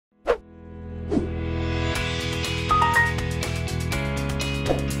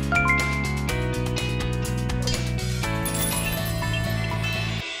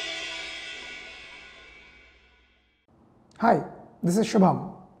Hi, this is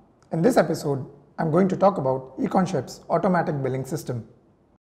Shubham. In this episode, I'm going to talk about Econship's automatic billing system.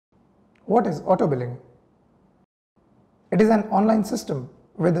 What is auto billing? It is an online system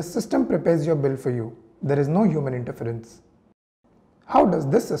where the system prepares your bill for you. There is no human interference. How does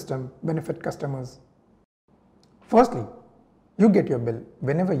this system benefit customers? Firstly, you get your bill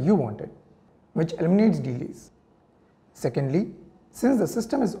whenever you want it, which eliminates delays. Secondly, since the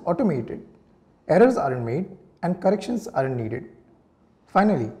system is automated, errors aren't made and corrections aren't needed.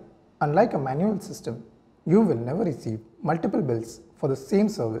 Finally, unlike a manual system, you will never receive multiple bills for the same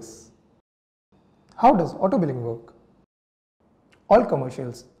service. How does auto billing work? All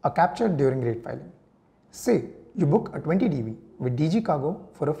commercials are captured during rate filing. Say you book a 20 DV with DG Cargo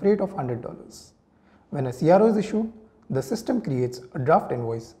for a freight of $100. When a CRO is issued, the system creates a draft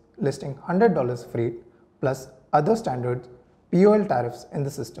invoice listing $100 freight plus other standard POL tariffs in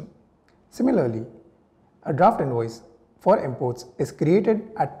the system. Similarly, a draft invoice for imports is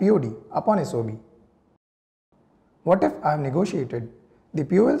created at POD upon SOB. What if I have negotiated the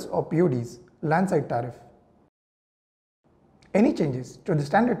POLs or PODs landside tariff? Any changes to the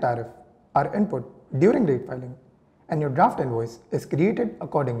standard tariff are input during rate filing and your draft invoice is created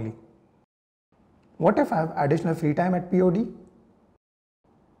accordingly. What if I have additional free time at POD?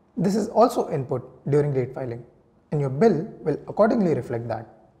 This is also input during rate filing and your bill will accordingly reflect that.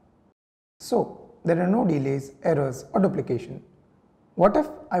 So, there are no delays, errors or duplication. What if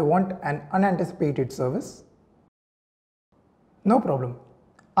I want an unanticipated service? No problem.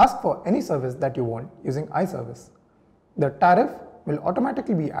 Ask for any service that you want using iService. The tariff will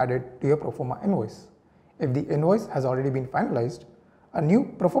automatically be added to your proforma invoice. If the invoice has already been finalized, a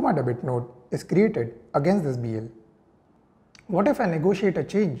new proforma debit note is created against this BL. What if I negotiate a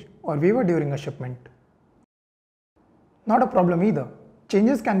change or waiver during a shipment? Not a problem either.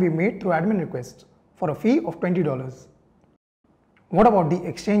 Changes can be made through admin requests for a fee of $20. What about the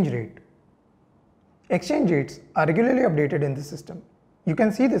exchange rate? Exchange rates are regularly updated in the system. You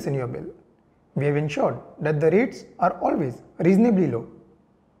can see this in your bill. We have ensured that the rates are always reasonably low.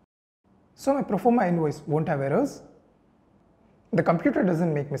 So my proforma invoice won't have errors. The computer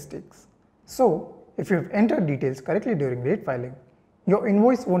doesn't make mistakes. So if you have entered details correctly during rate filing, your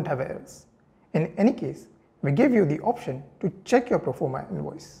invoice won't have errors. In any case, we give you the option to check your proforma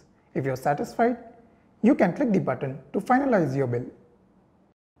invoice. If you are satisfied, you can click the button to finalize your bill.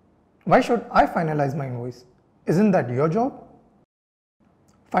 Why should I finalize my invoice? Isn't that your job?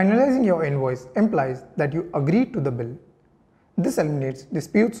 Finalizing your invoice implies that you agree to the bill. This eliminates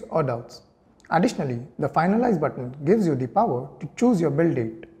disputes or doubts. Additionally, the Finalize button gives you the power to choose your bill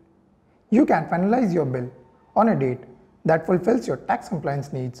date. You can finalize your bill on a date that fulfills your tax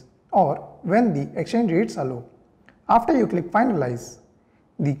compliance needs or when the exchange rates are low. After you click Finalize,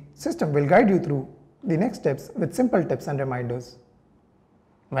 the system will guide you through the next steps with simple tips and reminders.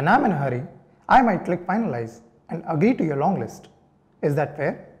 When I'm in a hurry, I might click Finalize and agree to your long list. Is that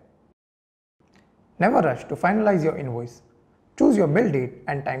fair? Never rush to finalize your invoice. Choose your bill date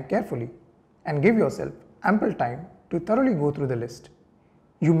and time carefully and give yourself ample time to thoroughly go through the list.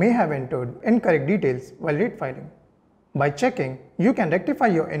 You may have entered incorrect details while rate filing. By checking, you can rectify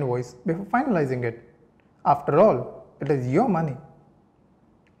your invoice before finalizing it. After all, it is your money.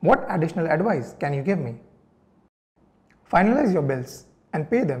 What additional advice can you give me? Finalize your bills and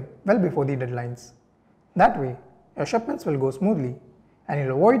pay them well before the deadlines. That way, your shipments will go smoothly and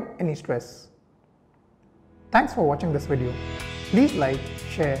you'll avoid any stress. Thanks for watching this video. Please like,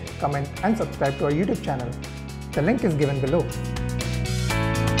 share, comment and subscribe to our YouTube channel. The link is given below.